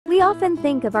often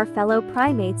think of our fellow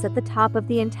primates at the top of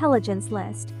the intelligence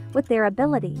list, with their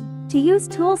ability to use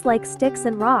tools like sticks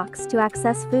and rocks to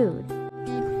access food.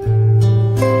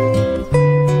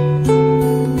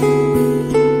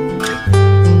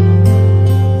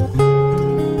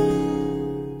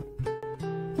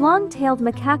 Long-tailed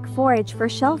macaque forage for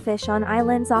shellfish on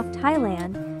islands off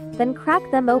Thailand, then crack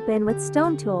them open with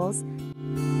stone tools.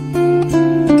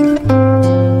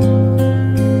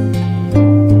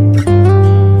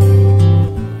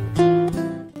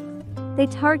 They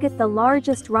target the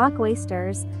largest rock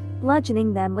oysters,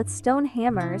 bludgeoning them with stone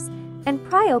hammers, and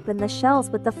pry open the shells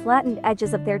with the flattened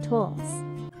edges of their tools.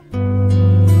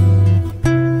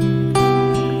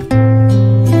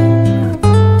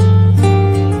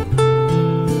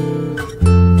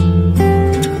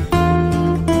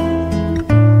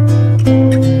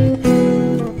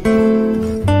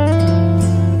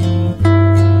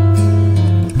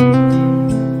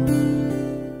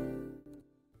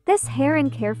 This heron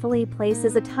carefully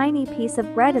places a tiny piece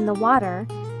of bread in the water,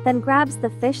 then grabs the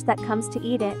fish that comes to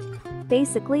eat it.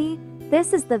 Basically,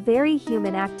 this is the very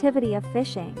human activity of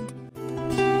fishing.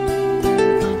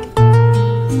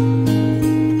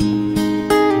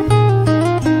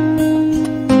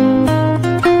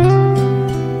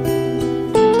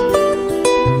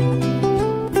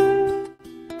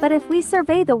 But if we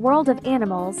survey the world of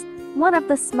animals, one of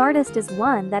the smartest is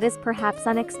one that is perhaps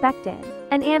unexpected.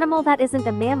 An animal that isn't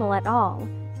a mammal at all,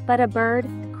 but a bird,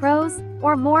 crows,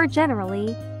 or more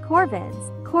generally,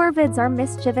 corvids. Corvids are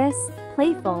mischievous,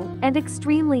 playful, and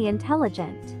extremely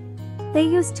intelligent. They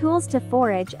use tools to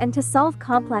forage and to solve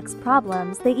complex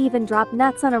problems. They even drop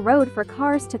nuts on a road for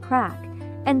cars to crack,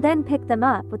 and then pick them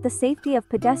up with the safety of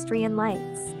pedestrian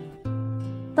lights.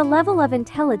 The level of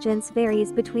intelligence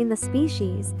varies between the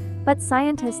species, but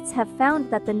scientists have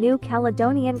found that the New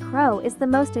Caledonian crow is the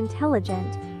most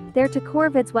intelligent. They're to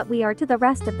corvids what we are to the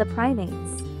rest of the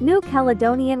primates. New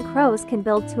Caledonian crows can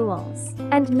build tools,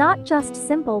 and not just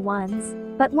simple ones,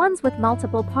 but ones with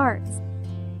multiple parts.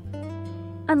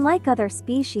 Unlike other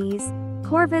species,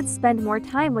 corvids spend more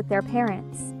time with their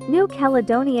parents. New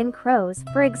Caledonian crows,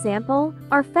 for example,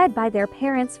 are fed by their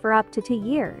parents for up to 2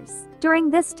 years.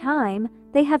 During this time,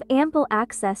 they have ample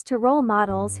access to role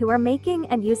models who are making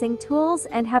and using tools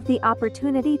and have the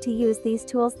opportunity to use these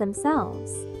tools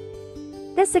themselves.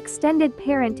 This extended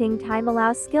parenting time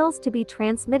allows skills to be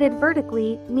transmitted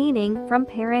vertically, meaning from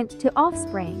parent to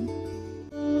offspring.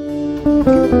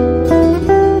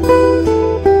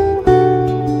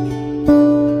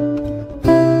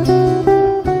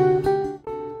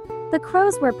 The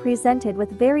crows were presented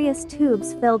with various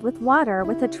tubes filled with water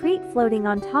with a treat floating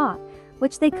on top,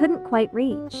 which they couldn't quite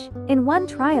reach. In one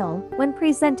trial, when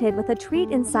presented with a treat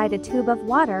inside a tube of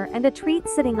water and a treat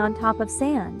sitting on top of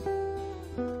sand,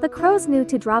 the crows knew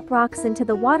to drop rocks into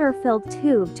the water-filled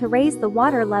tube to raise the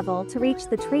water level to reach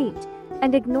the treat,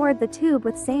 and ignored the tube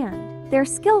with sand. Their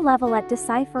skill level at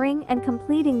deciphering and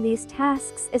completing these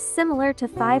tasks is similar to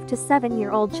 5 to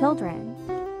 7-year-old children.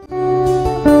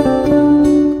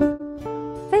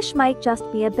 Fish might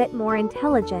just be a bit more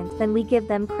intelligent than we give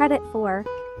them credit for,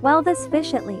 well, this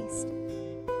fish at least.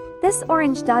 This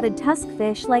orange-dotted tusk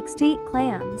fish likes to eat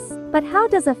clams. But how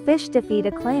does a fish defeat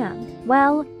a clam?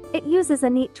 Well, it uses a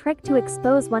neat trick to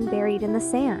expose one buried in the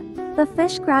sand. The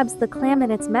fish grabs the clam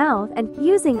in its mouth and,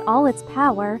 using all its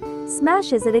power,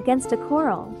 smashes it against a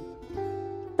coral.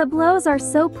 The blows are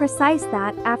so precise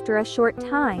that, after a short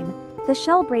time, the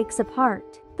shell breaks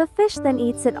apart. The fish then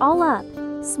eats it all up,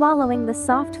 swallowing the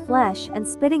soft flesh and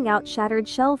spitting out shattered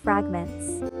shell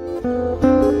fragments.